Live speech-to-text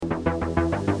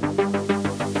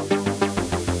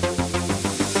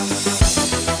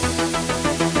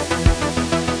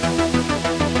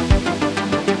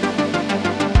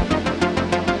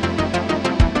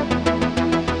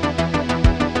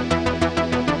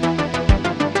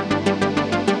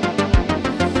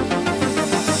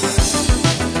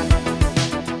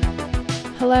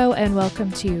and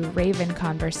welcome to Raven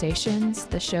Conversations,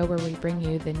 the show where we bring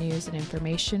you the news and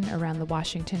information around the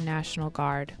Washington National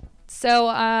Guard.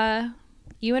 So,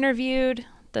 you interviewed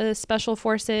the Special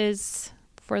Forces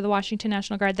for the Washington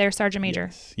National Guard there, Sergeant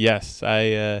Major. Yes.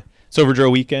 Silver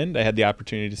Drill weekend, I had the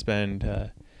opportunity to spend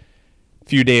a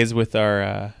few days with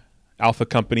our Alpha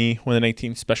Company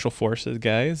 119th Special Forces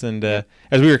guys. And as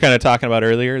we were kind of talking about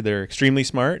earlier, they're extremely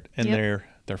smart and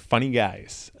they're funny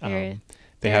guys. They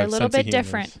have a little bit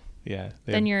different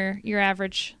than your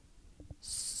average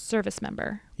service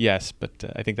member. Yes, but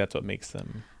I think that's what makes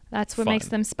them That's what makes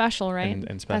them special, right?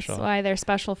 And special. That's why they're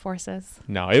Special Forces.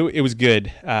 No, it was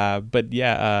good.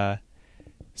 Sergeant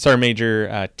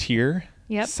Major Tier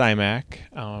Simak,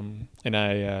 and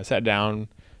I sat down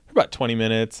for about 20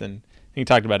 minutes, and he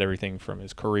talked about everything from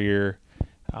his career,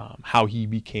 how he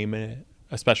became a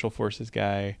Special Forces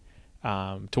guy,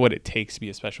 to what it takes to be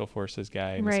a Special Forces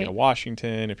guy in the state of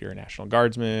Washington, if you're a National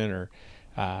Guardsman or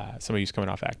somebody who's coming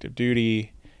off active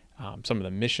duty, some of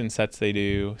the mission sets they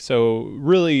do. So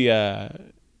really,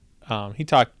 he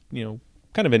talked,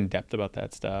 kind of in depth about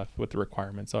that stuff, what the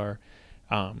requirements are.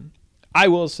 I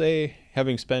will say,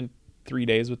 having spent 3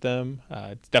 days with them,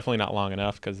 it's definitely not long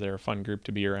enough because they're a fun group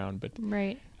to be around, but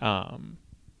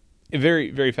very,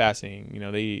 very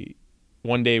fascinating.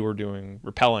 One day we're doing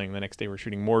rappelling, the next day we're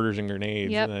shooting mortars and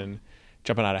grenades, and then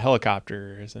jumping out of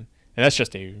helicopters, and that's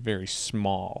just a very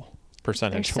small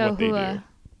percentage of what they do.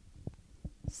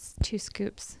 2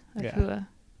 scoops of hua.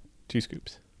 2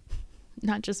 scoops.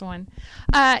 Not just one.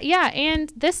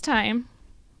 And this time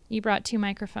you brought 2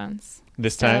 microphones.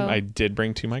 This time I did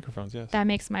bring 2 microphones, yes. That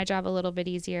makes my job a little bit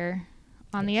easier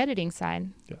on the editing side.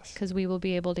 Yes. Because we will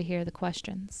be able to hear the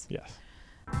questions. Yes.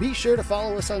 Be sure to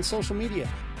follow us on social media.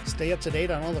 Stay up to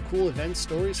date on all the cool events,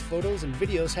 stories, photos, and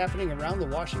videos happening around the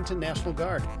Washington National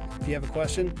Guard. If you have a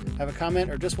question, have a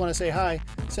comment, or just want to say hi,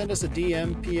 send us a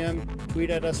DM, PM, tweet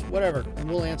at us, whatever, and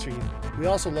we'll answer you. We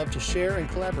also love to share and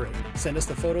collaborate. Send us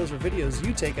the photos or videos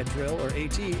you take at drill or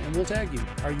AT, and we'll tag you.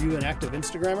 Are you an active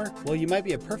Instagrammer? Well, you might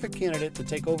be a perfect candidate to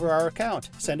take over our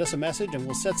account. Send us a message and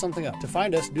we'll set something up. To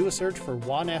find us, do a search for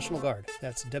WA National Guard.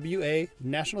 That's WA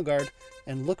National Guard,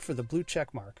 and look for the blue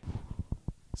check mark.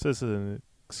 So this is an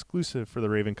exclusive for the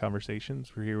Raven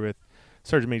Conversations. We're here with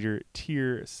Sergeant Major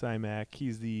Tier Simak.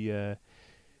 He's the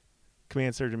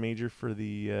Command Sergeant Major for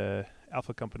the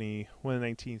Alpha Company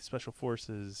 119th Special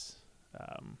Forces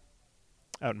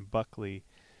out in Buckley.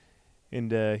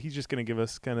 And he's just going to give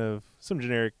us kind of some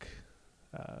generic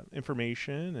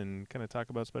information and kind of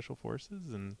talk about Special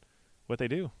Forces and what they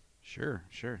do. Sure.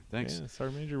 Thanks. Yeah,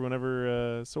 Sergeant Major,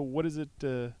 whenever... so what is it...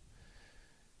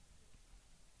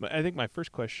 I think my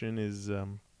first question is,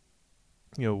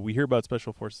 we hear about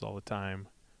Special Forces all the time,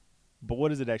 but what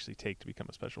does it actually take to become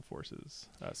a Special Forces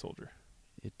soldier?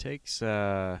 It takes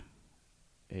a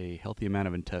healthy amount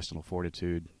of intestinal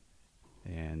fortitude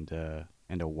and a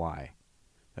why.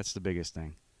 That's the biggest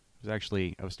thing. I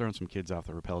was throwing some kids off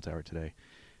the rappel tower today.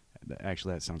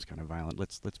 Actually, that sounds kind of violent.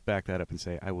 Let's back that up and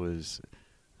say I was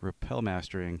rappel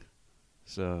mastering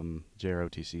some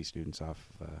JROTC students off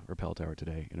rappel tower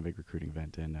today in a big recruiting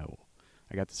event, and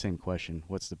I got the same question.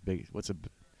 What's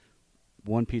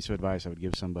one piece of advice I would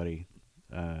give somebody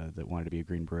that wanted to be a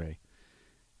Green Beret?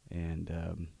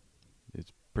 And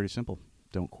it's pretty simple.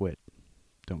 Don't quit.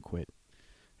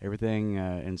 Everything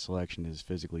in selection is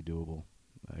physically doable.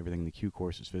 Everything in the Q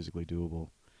course is physically doable,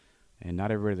 and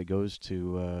not everybody that goes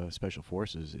to Special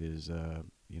Forces is a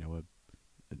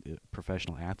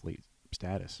professional athlete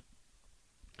status.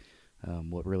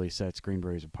 What really sets Green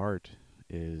Berets apart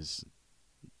is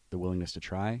the willingness to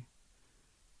try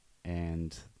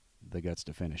and the guts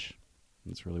to finish.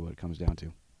 That's really what it comes down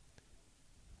to.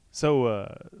 So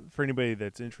for anybody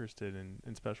that's interested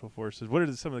in Special Forces, what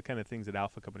are some of the kind of things that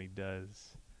Alpha Company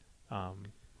does?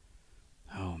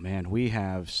 Oh, man, we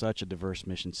have such a diverse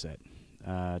mission set.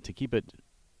 To keep it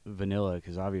vanilla,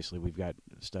 because obviously we've got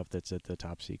stuff that's at the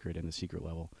top secret and the secret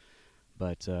level,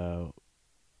 but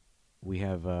we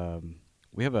have a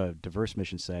diverse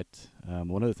mission set.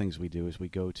 One of the things we do is we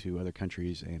go to other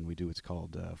countries and we do what's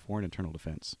called foreign internal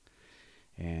defense,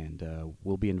 and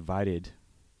we'll be invited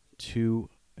to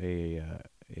a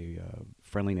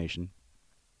friendly nation,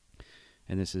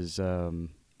 and this is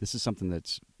something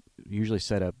that's usually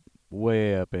set up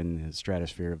way up in the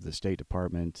stratosphere of the State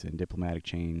Department and diplomatic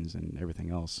chains and everything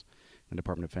else, the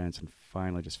Department of Defense, and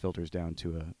finally just filters down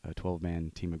to a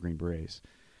 12-man team of Green Berets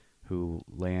who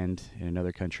land in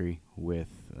another country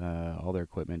with all their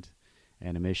equipment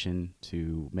and a mission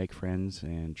to make friends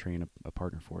and train a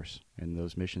partner force. And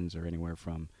those missions are anywhere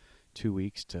from 2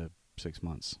 weeks to 6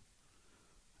 months.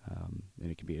 And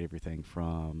it can be everything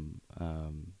from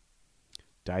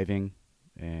diving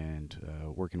and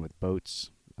working with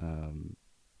boats,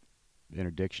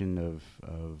 interdiction of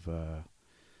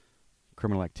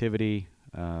criminal activity.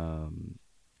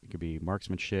 It could be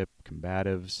marksmanship,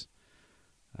 combatives,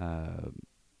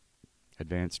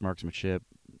 advanced marksmanship,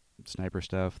 sniper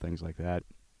stuff, things like that.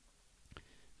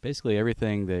 Basically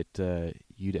everything that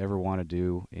you'd ever want to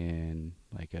do in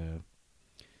like a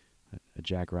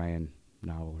Jack Ryan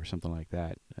novel or something like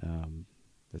that.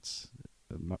 That's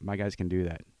my guys can do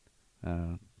that.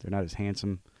 They're not as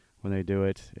handsome when they do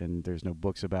it, and there's no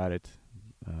books about it,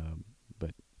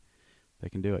 but they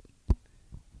can do it.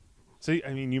 So,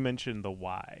 I mean, you mentioned the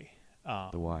why.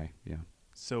 The why, yeah.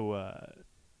 So,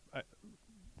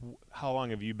 how long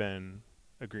have you been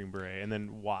a Green Beret, and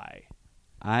then why?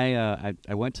 I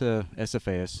went to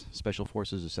SFAS, Special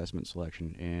Forces Assessment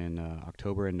Selection, in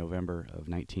October and November of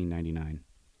 1999.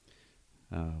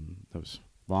 That was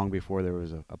long before there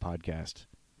was a podcast,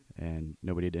 and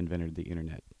nobody had invented the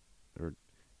internet, or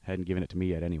hadn't given it to me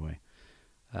yet anyway.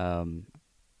 My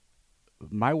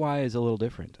why is a little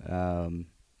different.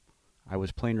 I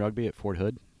was playing rugby at Fort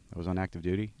Hood. I was on active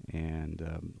duty, and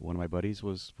one of my buddies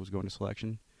was going to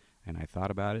selection, and I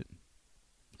thought about it.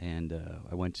 And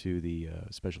I went to the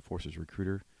Special Forces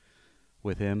recruiter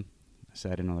with him. I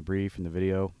sat in on the brief and the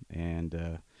video,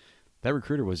 and that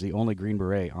recruiter was the only Green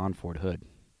Beret on Fort Hood.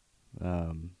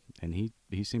 And he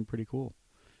seemed pretty cool,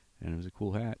 and it was a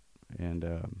cool hat. And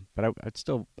but I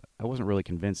wasn't really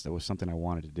convinced that was something I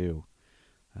wanted to do.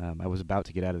 I was about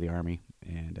to get out of the Army,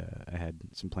 and I had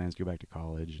some plans to go back to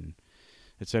college, and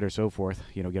et cetera, so forth,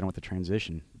 get on with the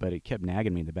transition. But it kept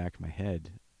nagging me in the back of my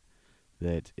head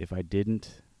that if I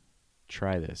didn't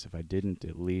try this, if I didn't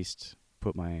at least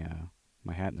put my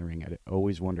my hat in the ring, I'd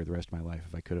always wonder the rest of my life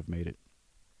if I could have made it.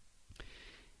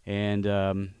 And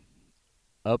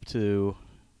up to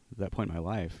that point in my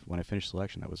life, when I finished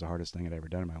selection, that was the hardest thing I'd ever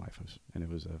done in my life. It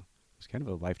was kind of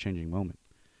a life-changing moment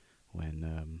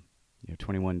when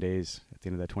 21 days, at the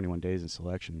end of that 21 days in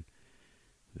selection,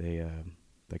 they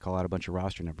call out a bunch of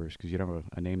roster numbers because you don't have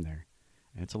a name there.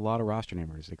 And it's a lot of roster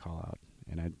numbers they call out.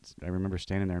 And I remember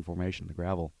standing there in formation on the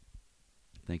gravel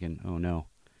thinking, oh no,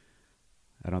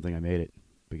 I don't think I made it,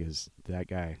 because that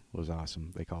guy was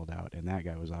awesome, they called out, and that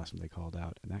guy was awesome, they called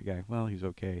out, and that guy, well, he's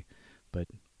okay, but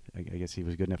I guess he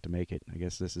was good enough to make it. I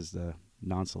guess this is the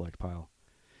non-select pile.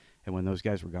 And when those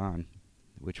guys were gone,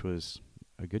 which was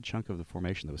a good chunk of the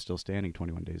formation that was still standing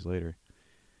 21 days later,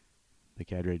 the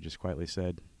cadre just quietly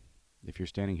said, if you're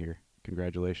standing here,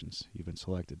 congratulations, you've been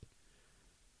selected.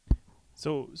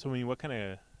 So I mean, what kind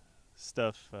of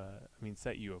stuff,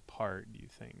 set you apart, do you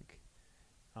think?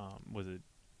 Was it,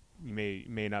 you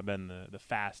may not have been the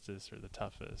fastest or the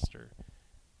toughest, or...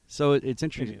 So it's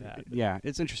interesting. Yeah,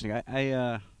 it's interesting.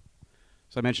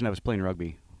 So I mentioned I was playing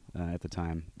rugby at the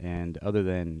time, and other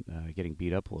than getting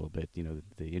beat up a little bit,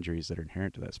 the injuries that are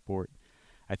inherent to that sport,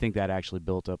 I think that actually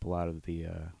built up a lot of the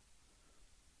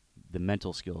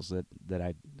mental skills that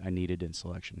I needed in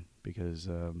selection, because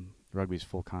rugby's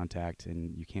full contact,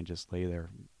 and you can't just lay there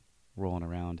rolling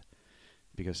around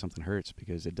because something hurts,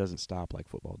 because it doesn't stop like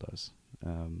football does.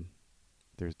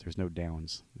 There's no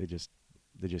downs. They just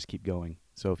keep going.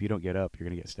 So if you don't get up, you're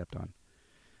going to get stepped on.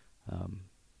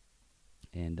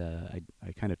 And I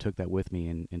kind of took that with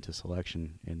me into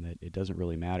selection, in that it doesn't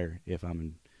really matter if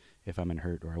I'm in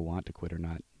hurt or I want to quit or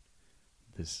not.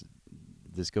 This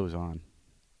goes on,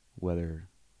 whether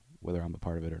I'm a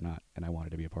part of it or not, and I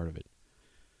wanted to be a part of it.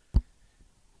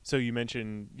 So you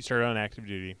mentioned you started on active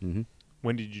duty. Mm-hmm.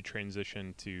 When did you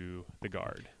transition to the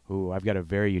Guard? Ooh, I've got a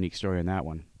very unique story on that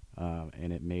one.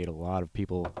 And it made a lot of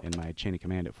people in my chain of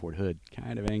command at Fort Hood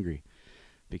kind of angry,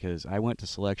 because I went to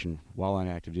selection while on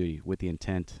active duty with the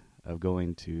intent of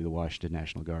going to the Washington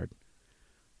National Guard.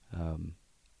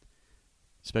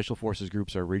 Special Forces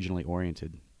groups are regionally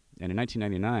oriented, and in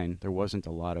 1999 there wasn't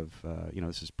a lot of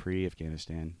this is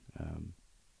pre-Afghanistan.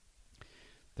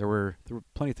 There were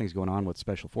plenty of things going on with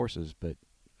Special Forces, but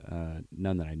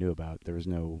none that I knew about. There was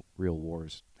no real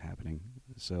wars happening.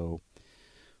 So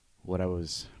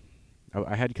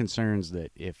I had concerns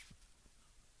that if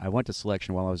I went to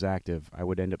selection while I was active, I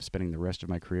would end up spending the rest of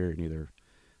my career in either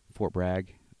Fort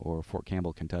Bragg or Fort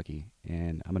Campbell, Kentucky.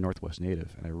 And I'm a Northwest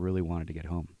native, and I really wanted to get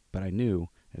home. But I knew,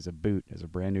 as a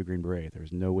brand new Green Beret, there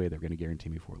was no way they were going to guarantee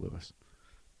me Fort Lewis.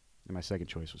 And my second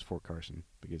choice was Fort Carson,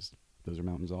 because those are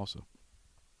mountains also.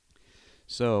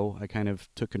 So I kind of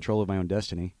took control of my own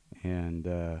destiny, and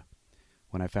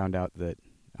when I found out that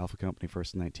Alpha Company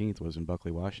 1st and 19th was in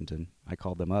Buckley, Washington, I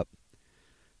called them up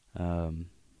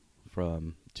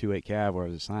from 2-8 Cav, where I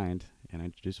was assigned, and I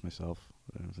introduced myself.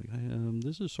 I was like, hey,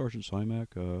 this is Sergeant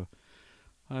Simak.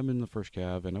 I'm in the first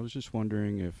cav, and I was just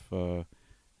wondering if I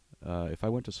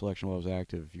went to selection while I was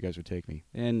active, if you guys would take me.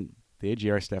 And the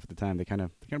AGR staff at the time, they kind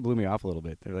of blew me off a little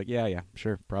bit. They're like, yeah,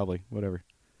 sure, probably, whatever.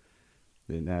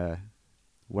 Then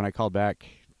when I called back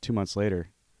 2 months later,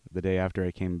 the day after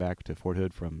I came back to Fort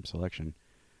Hood from selection,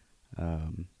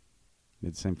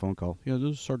 made the same phone call. Yeah,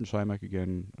 this is Sergeant Simak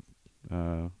again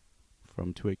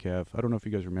from 28 Cav. I don't know if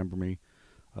you guys remember me.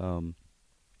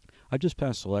 I just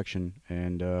passed selection,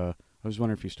 and I was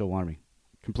wondering if you still wanted me.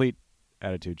 Complete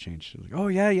attitude change. Like, oh,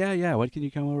 yeah. When can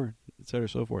you come over? Et cetera,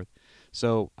 so forth.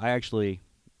 So I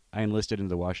enlisted into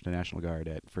the Washington National Guard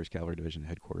at 1st Cavalry Division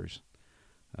headquarters,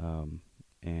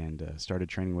 and started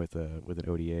training with an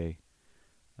ODA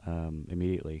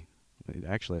immediately.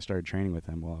 Actually, I started training with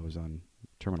them while I was on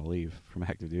terminal leave from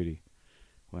active duty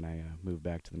when I moved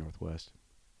back to the Northwest.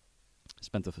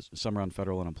 Spent the summer on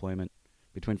federal unemployment,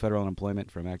 between federal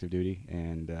unemployment from active duty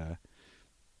and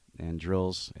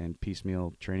drills and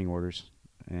piecemeal training orders,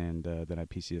 and then I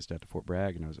PCS'd out to Fort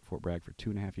Bragg, and I was at Fort Bragg for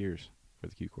 2.5 years for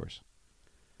the Q course.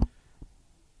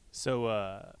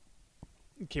 So,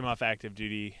 came off active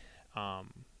duty.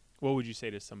 What would you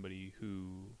say to somebody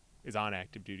who is on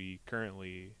active duty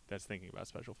currently that's thinking about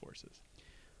Special Forces?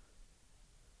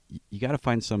 You got to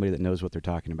find somebody that knows what they're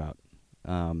talking about.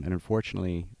 And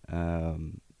unfortunately,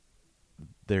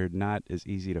 they're not as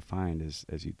easy to find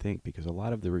as you'd think, because a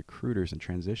lot of the recruiters and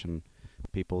transition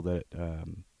people that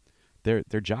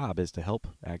their job is to help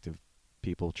active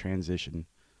people transition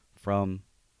from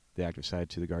the active side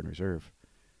to the Guard and Reserve.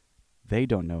 They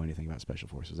don't know anything about Special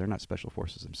Forces. They're not Special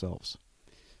Forces themselves.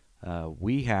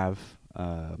 We have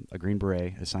a Green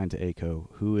Beret assigned to ACO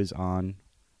who is on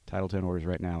Title 10 orders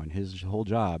right now, and his whole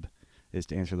job is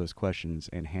to answer those questions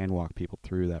and hand walk people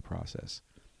through that process.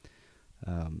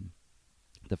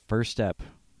 The first step,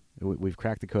 we've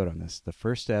cracked the code on this, the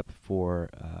first step for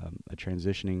a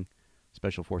transitioning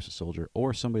Special Forces soldier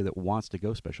or somebody that wants to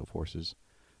go Special Forces,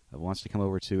 wants to come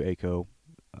over to ACO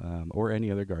or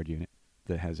any other Guard unit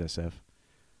that has SF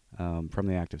from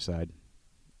the active side,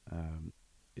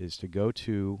 is to go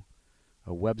to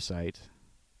a website.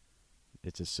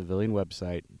 It's a civilian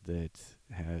website that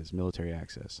has military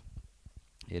access.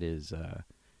 It is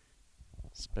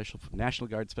National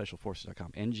Guard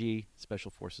SpecialForces.com,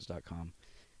 ngspecialforces.com,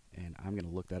 and I'm going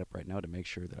to look that up right now to make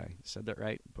sure that I said that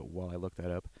right. But while I look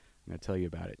that up, I'm going to tell you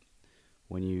about it.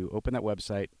 When you open that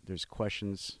website, there's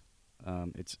questions.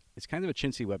 It's kind of a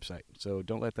chintzy website, so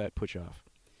don't let that put you off.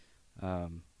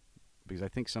 Because I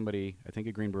think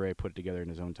a Green Beret put it together in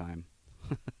his own time.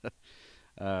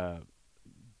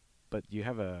 But you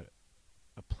have a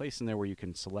place in there where you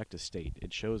can select a state.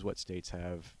 It shows what states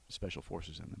have Special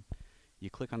Forces in them. You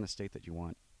click on the state that you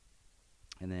want,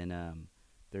 and then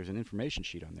there's an information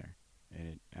sheet on there, and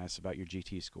it asks about your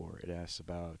GT score. It asks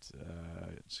about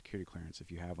security clearance,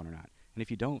 if you have one or not. And if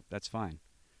you don't, that's fine.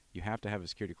 You have to have a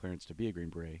security clearance to be a Green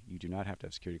Beret. You do not have to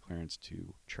have security clearance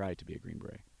to try to be a Green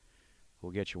Beret.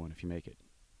 We'll get you one if you make it.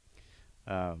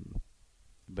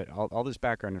 But all this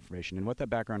background information, and what that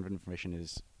background information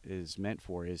is meant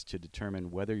for is to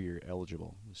determine whether you're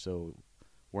eligible. So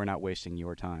we're not wasting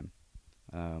your time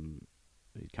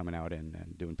coming out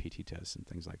and doing PT tests and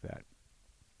things like that.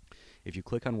 If you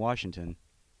click on Washington,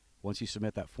 once you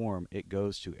submit that form, it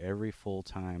goes to every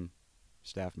full-time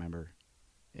staff member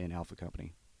in Alpha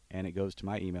Company, and it goes to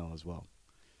my email as well.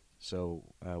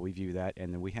 So we view that,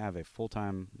 and then we have a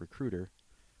full-time recruiter,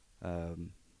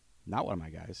 not one of my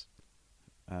guys,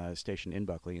 stationed in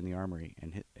Buckley in the Armory,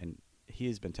 and he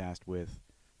has been tasked with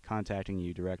contacting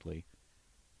you directly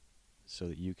so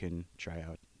that you can try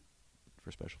out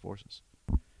for Special Forces.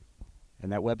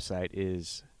 And that website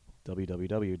is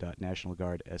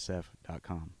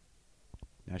www.nationalguardsf.com.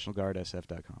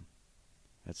 nationalguardsf.com.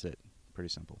 That's it. Pretty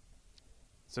simple.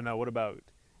 So now what about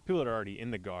people that are already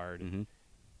in the Guard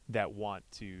that want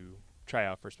to try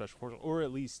out for Special Forces or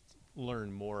at least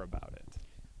learn more about it?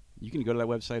 You can go to that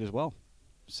website as well.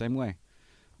 Same way.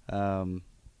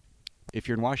 If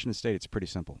you're in Washington State, it's pretty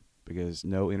simple because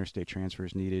no interstate transfer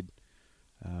is needed.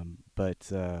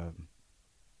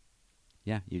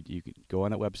 You could go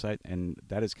on that website, and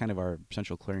that is kind of our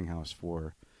central clearinghouse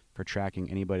for tracking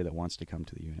anybody that wants to come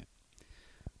to the unit.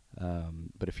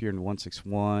 But if you're in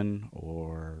 161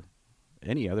 or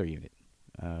any other unit,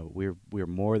 we're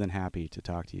more than happy to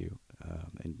talk to you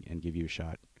and give you a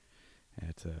shot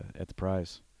at the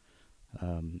prize.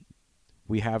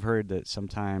 We have heard that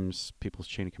sometimes people's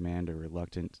chain of command are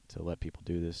reluctant to let people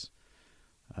do this.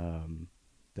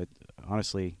 That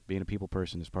honestly, being a people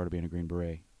person is part of being a Green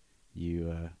Beret.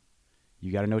 You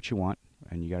got to know what you want,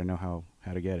 and you got to know how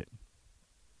to get it.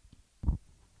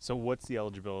 So what's the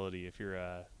eligibility if you're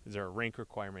is there a rank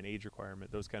requirement, age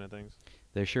requirement, those kind of things?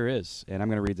 There sure is. And I'm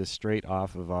going to read this straight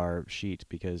off of our sheet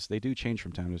because they do change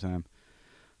from time to time.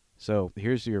 So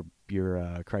here's your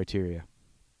criteria.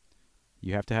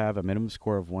 You have to have a minimum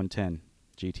score of 110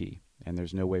 GT, and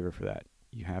there's no waiver for that.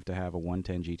 You have to have a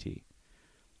 110 GT.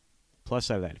 Plus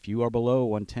side of that, if you are below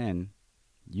 110,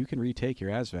 you can retake your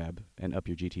ASVAB and up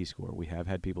your GT score. We have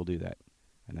had people do that,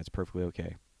 and that's perfectly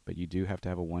okay. But you do have to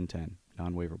have a 110,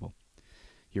 non-waiverable.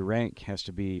 Your rank has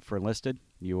to be, for enlisted,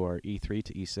 you are E3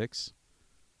 to E6,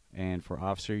 and for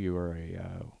officer, you are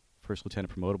a first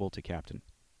lieutenant promotable to captain.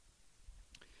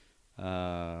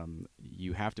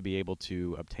 You have to be able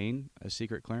to obtain a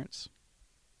secret clearance.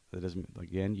 That doesn't,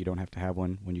 again, you don't have to have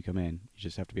one when you come in. You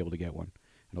just have to be able to get one.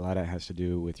 And a lot of that has to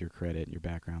do with your credit and your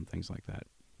background, things like that.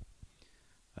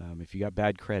 If you got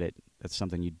bad credit, that's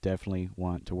something you definitely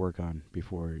want to work on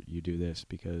before you do this,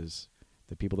 because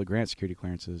the people that grant security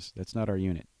clearances, that's not our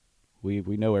unit. We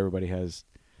know everybody has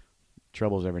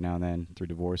troubles every now and then through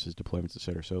divorces, deployments, et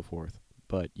cetera, so forth.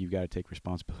 But you've got to take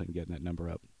responsibility in getting that number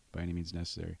up by any means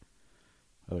necessary.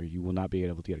 Other you will not be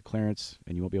able to get a clearance,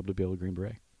 and you won't be able to build a Green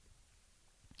Beret.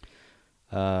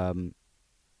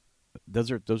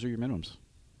 Those are your minimums.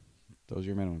 Those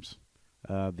are your minimums.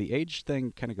 The age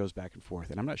thing kind of goes back and forth,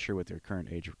 and I'm not sure what their current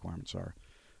age requirements are.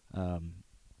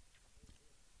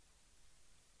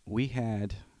 We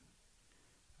had,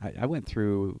 I went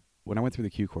through, when I went through the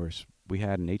Q course, we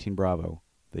had an 18 Bravo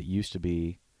that used to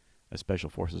be a Special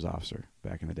Forces officer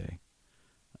back in the day.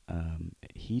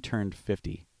 He turned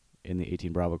 50 in the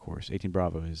 18 Bravo course. 18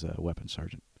 Bravo is a weapons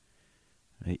sergeant.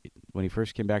 When he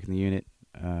first came back in the unit,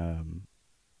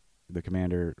 the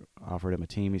commander offered him a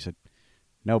team. He said,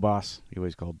 "No, boss." He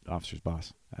always called officers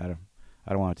boss. I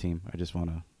don't want a team. I just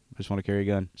want to carry a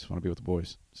gun. Just want to be with the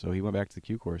boys. So he went back to the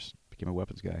Q course, became a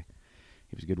weapons guy.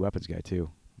 He was a good weapons guy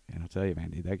too. And I'll tell you,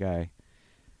 man, that guy,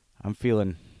 I'm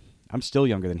still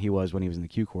younger than he was when he was in the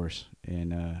Q course.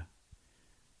 And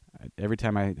every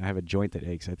time I have a joint that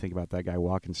aches, I think about that guy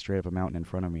walking straight up a mountain in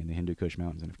front of me in the Hindu Kush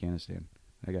Mountains in Afghanistan.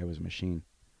 That guy was a machine.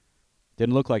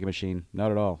 Didn't look like a machine,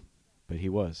 not at all, but he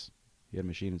was. He had a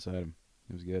machine inside him.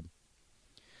 It was good.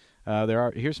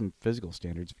 Here's some physical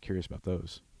standards, if you're curious about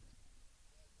those.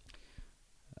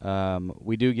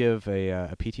 We do give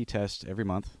a PT test every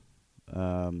month.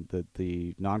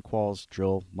 The non-quals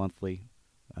drill monthly.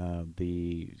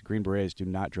 The Green Berets do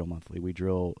not drill monthly. We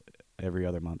drill every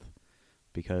other month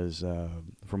because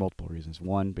for multiple reasons.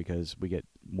 One, because we get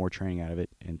more training out of it,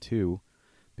 and two,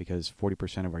 because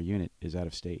 40% of our unit is out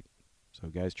of state. So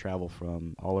guys travel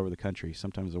from all over the country,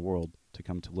 sometimes the world, to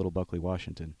come to Little Buckley,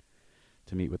 Washington,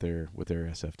 to meet with their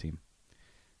SF team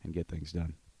and get things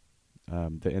done.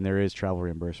 And there is travel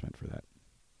reimbursement for that.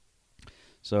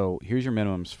 So here's your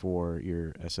minimums for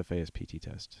your SFAS PT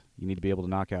test. You need to be able to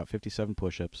knock out 57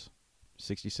 push-ups,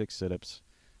 66 sit-ups,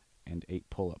 and 8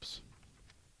 pull-ups.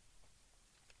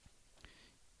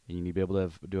 And you need to be able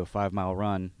to do a 5-mile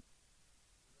run.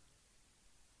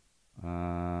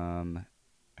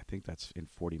 I think that's in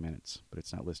 40 minutes, but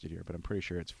it's not listed here. But I'm pretty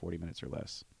sure it's 40 minutes or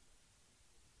less.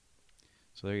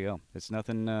 So there you go. It's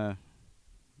nothing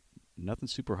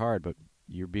super hard, but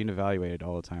you're being evaluated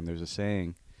all the time. There's a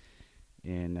saying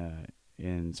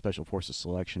in Special Forces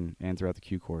selection and throughout the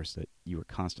Q course that you are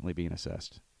constantly being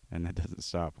assessed, and that doesn't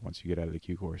stop once you get out of the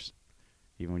Q course.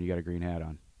 Even when you got a green hat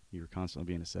on, you're constantly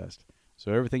being assessed.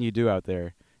 So everything you do out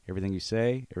there, everything you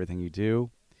say, everything you do,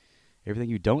 everything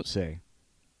you don't say,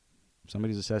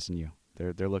 somebody's assessing you.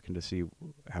 They're looking to see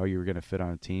how you're going to fit on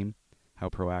a team, how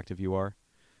proactive you are,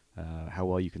 how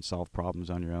well you can solve problems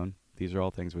on your own. These are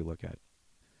all things we look at.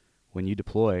 When you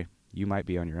deploy, you might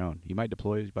be on your own. You might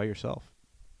deploy by yourself.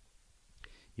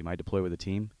 You might deploy with a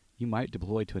team. You might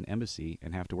deploy to an embassy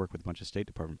and have to work with a bunch of State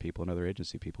Department people and other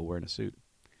agency people wearing a suit.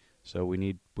 So we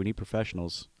need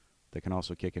professionals that can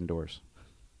also kick indoors.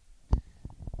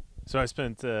 So I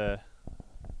spent a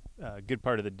good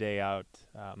part of the day out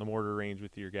on the mortar range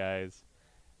with your guys.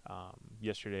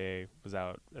 Yesterday was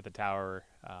out at the tower.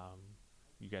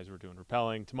 You guys were doing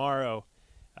rappelling. Tomorrow,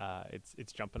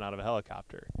 it's jumping out of a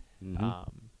helicopter.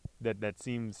 Mm-hmm. That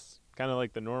seems kind of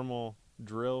like the normal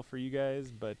drill for you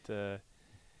guys, but it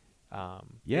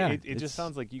just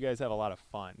sounds like you guys have a lot of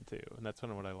fun too, and that's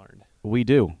kind of what I learned. We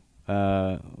do.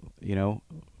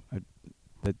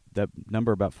 That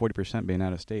number about 40% being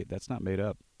out of state, that's not made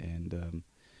up, and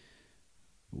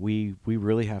we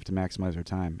really have to maximize our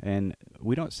time. And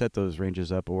we don't set those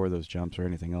ranges up or those jumps or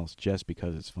anything else just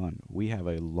because it's fun. We have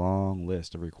a long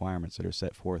list of requirements that are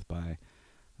set forth by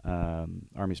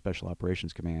Army Special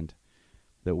Operations Command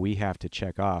that we have to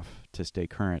check off to stay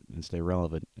current and stay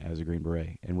relevant as a Green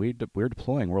Beret. And we're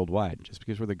deploying worldwide. Just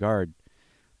because we're the Guard,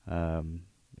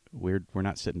 we're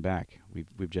not sitting back.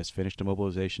 We've just finished a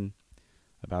mobilization.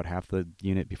 About half the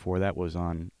unit before that was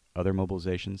on other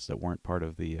mobilizations that weren't part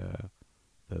of the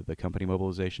company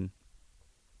mobilization.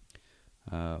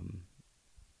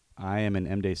 I am an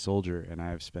M-Day soldier, and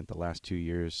I've spent the last 2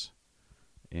 years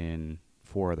in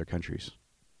 4 other countries.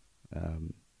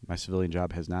 My civilian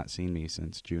job has not seen me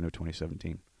since June of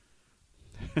 2017.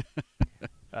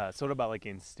 So what about like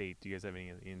in-state? Do you guys have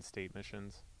any in-state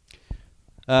missions?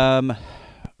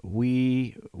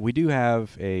 We do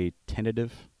have a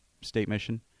tentative state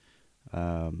mission,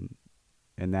 and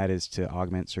that is to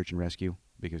augment search and rescue,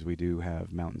 because we do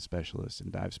have mountain specialists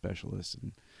and dive specialists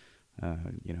and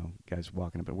guys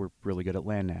walking up, and we're really good at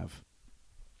land nav.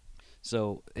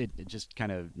 So it just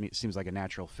kind of seems like a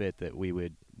natural fit that we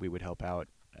would help out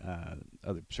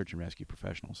other search and rescue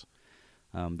professionals.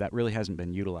 That really hasn't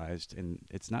been utilized, and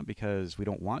it's not because we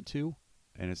don't want to,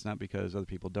 and it's not because other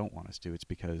people don't want us to. It's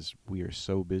because we are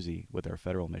so busy with our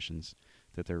federal missions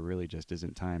that there really just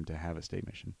isn't time to have a state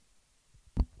mission.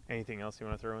 Anything else you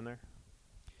want to throw in there?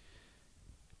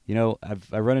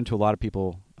 I've run into a lot of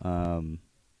people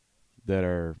that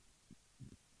are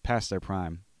past their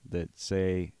prime that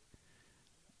say,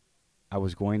 I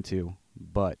was going to,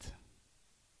 but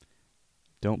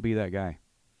don't be that guy.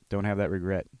 Don't have that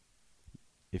regret.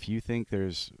 If you think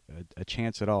there's a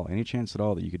chance at all, any chance at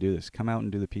all that you could do this, come out and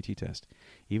do the PT test.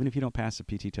 Even if you don't pass the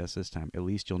PT test this time, at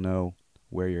least you'll know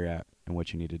where you're at and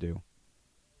what you need to do.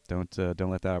 Don't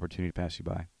let that opportunity pass you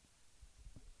by.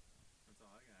 That's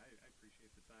all I got. I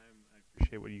appreciate the time. I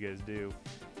appreciate what you guys do.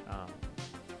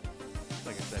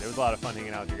 Like I said, it was a lot of fun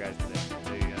hanging out with you guys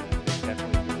today.